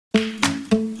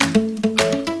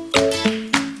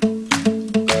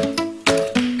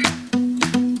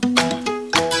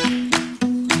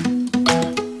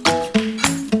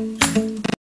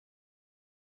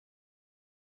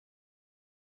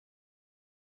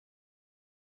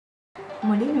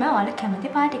මුලින්ම ඔයාලා කැමති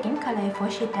පාටකින් කලර් A4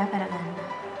 sheet එක කරගන්න.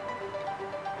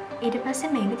 ඊට පස්සේ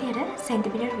මේ විදිහට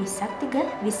සෙන්ටිමීටර් 20ක් දිග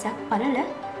 20ක් පළල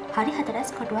හරි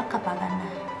 4 කොටුවක් කපා ගන්න.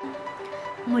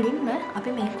 මුලින්ම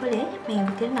අපි මේ කොලේ මේ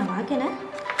විදිහට නවාගෙන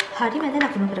හරි මැද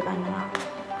ලකුණු කරගන්නවා.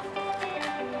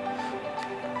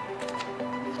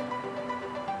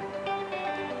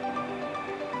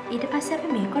 ඊට පස්සේ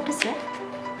අපි මේ කොටස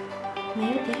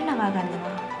මේ විදිහට නවා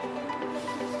ගන්නවා.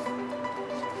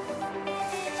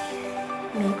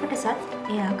 මේ කොටසත්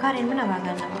ඒ ආකාරයෙන්ම නවා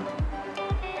ගන්නවා.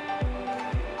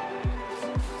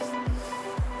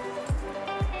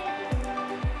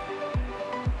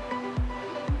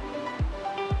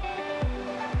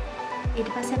 ඊට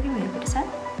පස්සේ අපි මේ කොටසත්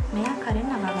මේ ආකාරයෙන්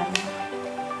නවා ගන්නවා.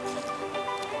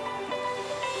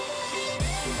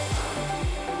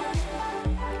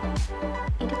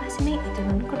 ඊට පස්සේ මේ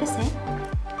ඉතුරු කොටසෙන්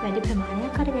වැඩි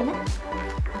ප්‍රමාණයක් අරගෙන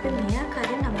අපි මේ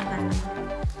ආකාරයෙන් නවා ගන්නවා.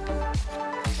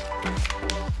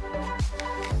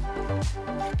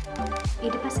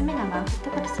 ඊට පස්සේ මේ නවාගත්ත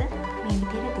කොටස මේ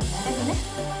විදිහට තියලා අරගෙන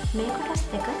මේ කොටස්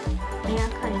දෙක මේ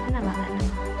ආකාරයට නවා ගන්නවා.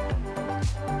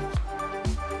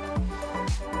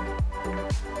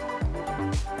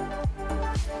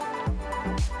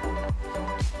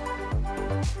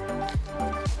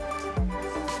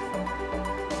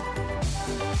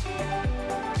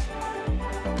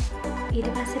 ඊට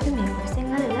පස්සේ අපි මේ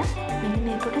කොටසෙන් අල්ලලා මෙන්න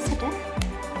මේ කොටසට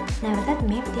නැවතත්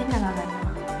මේ විදිහට නවා ගන්නවා.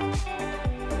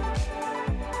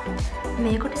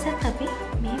 මේ කොටසත් අපි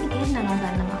මේ විදිහට නවා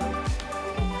ගන්නවා.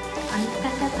 අනිත්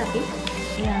පැත්තත් අපි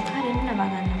ඒ ආකාරයෙන් නවා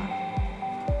ගන්නවා.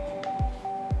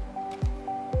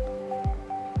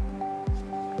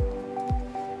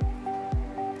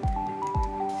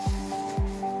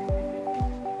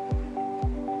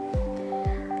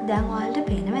 දැන් ඔයාලට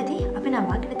පේනවා ඇති අපි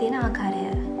නවාගෙන තියෙන ආකාරය.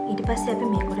 ඊට පස්සේ අපි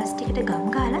මේ කොටස් ටිකට ගම්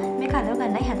ගාලා මේක අලව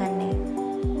ගන්නයි හදන්නේ.